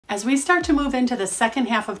As we start to move into the second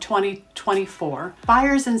half of 2024,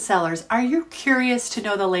 buyers and sellers, are you curious to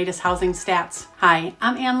know the latest housing stats? Hi,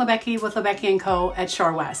 I'm Ann Lebecki with Lebecki & Co. at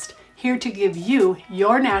Shore West, here to give you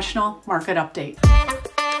your national market update.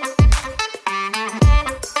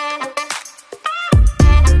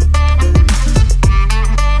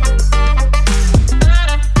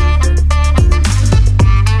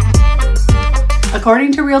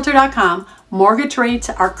 According to Realtor.com, mortgage rates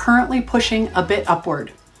are currently pushing a bit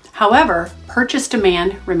upward. However, purchase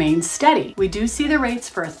demand remains steady. We do see the rates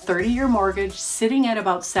for a 30-year mortgage sitting at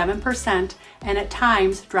about 7% and at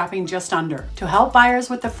times dropping just under. To help buyers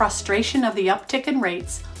with the frustration of the uptick in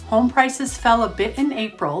rates, home prices fell a bit in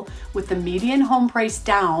April, with the median home price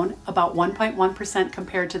down about 1.1%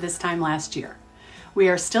 compared to this time last year. We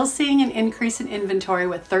are still seeing an increase in inventory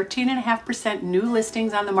with 13.5% new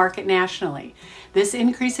listings on the market nationally. This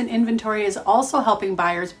increase in inventory is also helping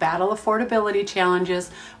buyers battle affordability challenges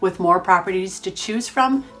with more properties to choose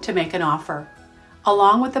from to make an offer.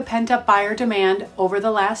 Along with the pent-up buyer demand over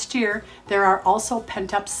the last year, there are also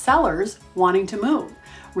pent-up sellers wanting to move.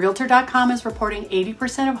 Realtor.com is reporting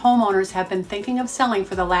 80% of homeowners have been thinking of selling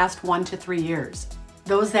for the last 1 to 3 years.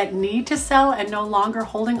 Those that need to sell and no longer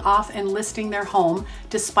holding off and listing their home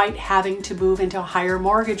despite having to move into a higher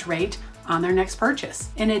mortgage rate on their next purchase.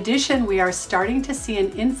 In addition, we are starting to see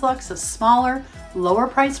an influx of smaller, lower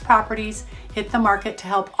priced properties hit the market to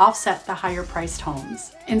help offset the higher priced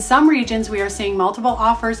homes. In some regions, we are seeing multiple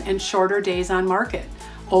offers and shorter days on market.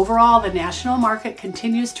 Overall, the national market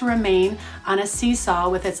continues to remain on a seesaw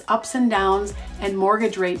with its ups and downs, and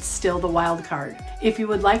mortgage rates still the wild card. If you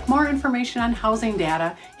would like more information on housing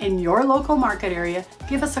data in your local market area,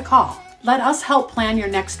 give us a call. Let us help plan your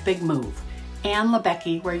next big move. Ann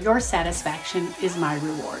Lebecki, where your satisfaction is my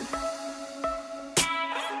reward.